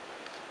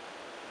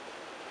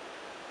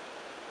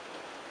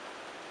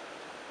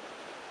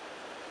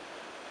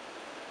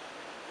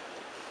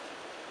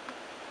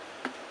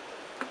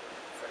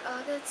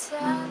All the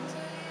times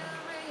that you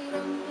read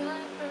on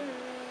my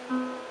parade,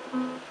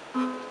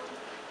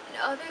 and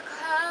all the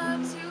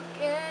clubs you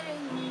get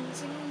in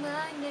using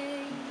my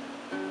name.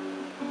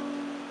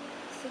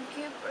 Think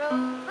you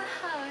broke my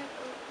heart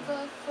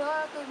over for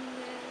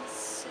goodness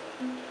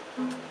sake.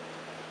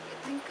 You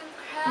think I'm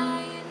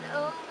crying,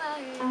 oh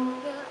my,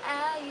 well I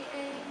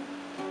am.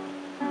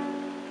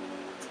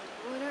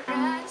 Didn't wanna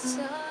write a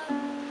song,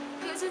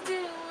 cause I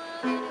didn't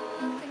want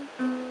anyone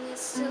thinking I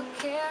still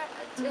care.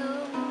 I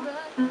don't,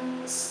 but I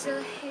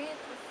still hit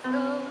the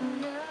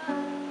phone now.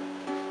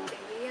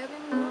 Baby, I've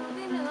been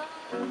moving on,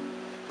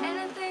 and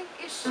I think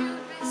it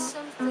should be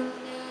something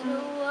I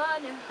don't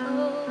wanna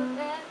hold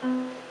back.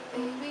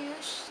 Baby, you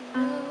should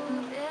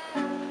know that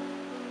my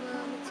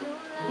mama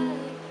don't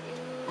like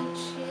you, and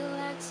she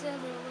likes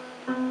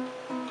everyone.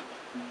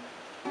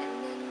 And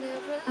I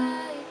never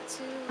lied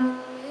to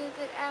admit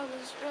that I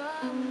was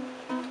wrong.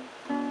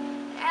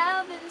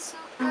 I've been so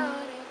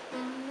caught up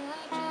in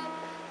my job,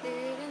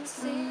 didn't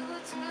see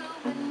what's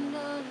going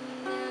on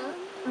now.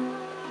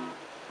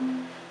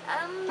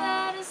 I'm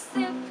better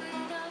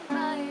stepping on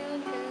my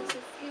own, cause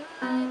if you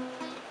like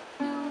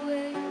the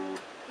way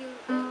you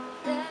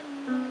look that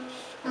much,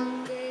 oh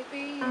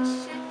baby, you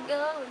should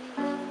go and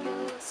love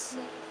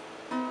yourself.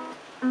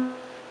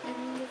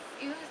 And if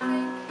you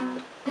think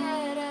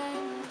that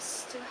I'm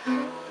still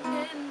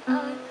holding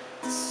on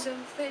to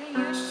something,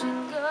 you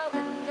should go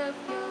and love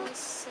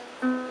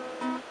yourself.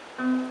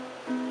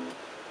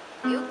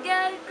 You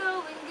gotta go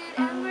and get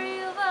angry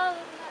over all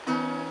of my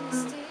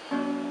honesty.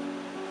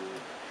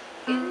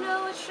 You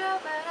know it's true,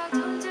 but I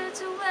don't do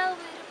too well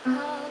with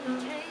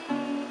apology.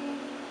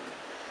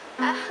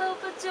 I hope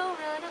I don't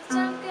run out of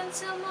time, can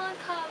someone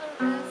call a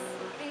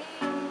referee?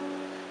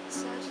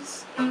 So I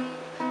just need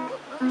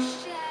one more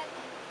shot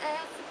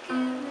at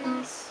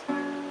forgiveness.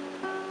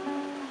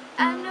 I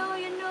know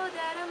you know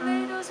that I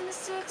made those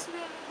mistakes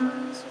maybe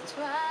once or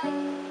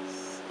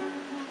twice.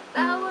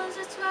 But once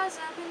or twice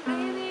I've been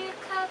maybe a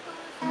couple of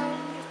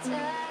 100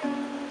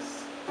 times.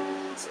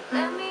 So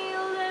let me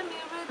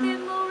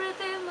redeem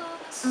all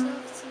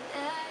myself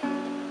tonight.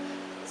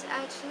 Cause I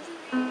just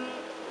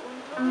need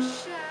one more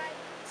shot,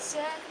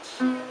 second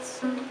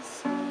chances.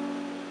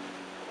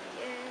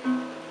 Yeah,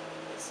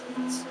 is it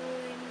too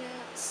late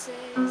now to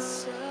say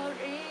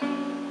sorry?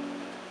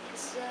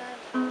 Cause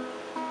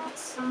I'm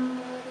some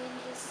more than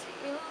just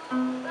you,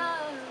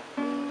 Bobby.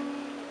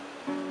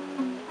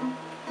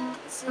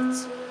 Is it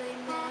too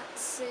late now to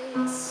say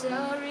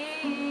sorry?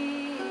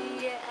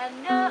 Yeah, I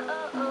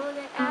know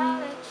that I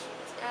let you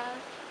down.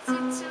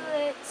 Is it too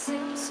late to say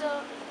I'm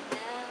sorry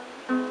now?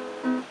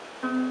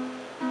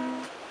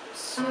 I'm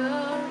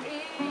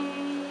sorry,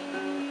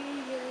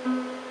 yeah.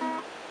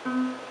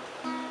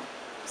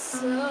 I'm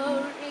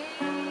sorry,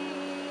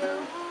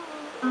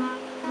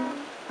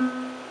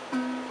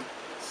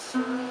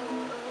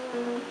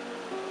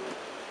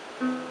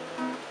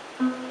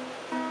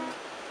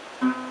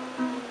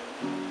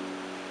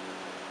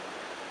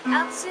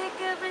 I'll take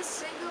every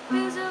single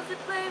piece of the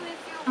blame if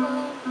you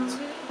want me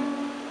to.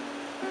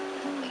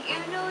 But you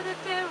know that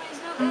there is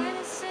no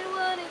innocent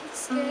one in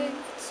this game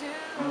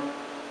too.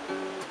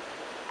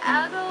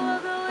 I'll go,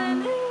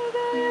 and then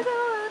you go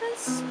out and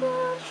spill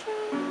the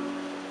truth.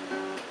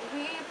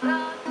 We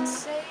both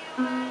say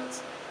words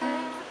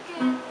and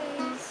forget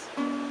this.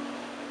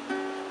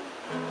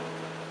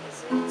 Is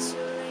it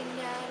too late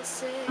now to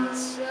say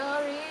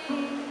sorry?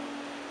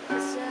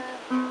 Cause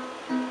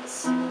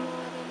I'm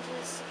more than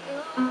just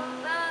you,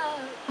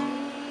 Bobby,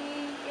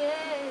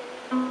 yeah.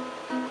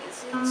 Is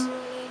it too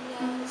late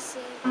now to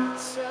say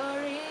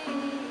sorry?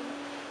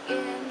 Yeah,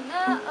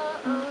 I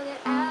know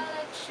that I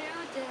let you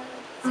down.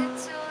 Is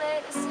it too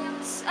late to say I'm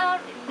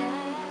sorry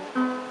now?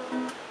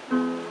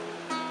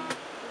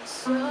 I'm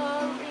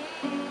sorry.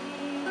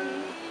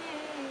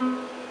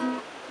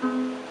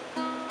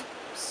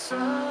 I'm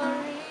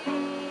sorry.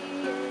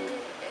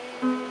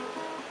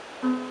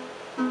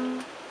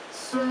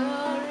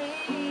 Sorry.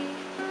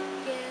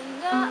 Yeah,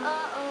 no,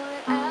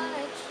 I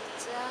let you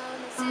down.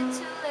 Is it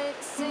too late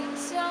to say I'm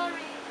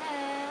sorry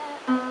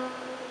now?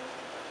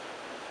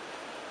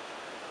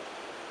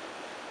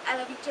 I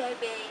love you,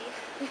 JB.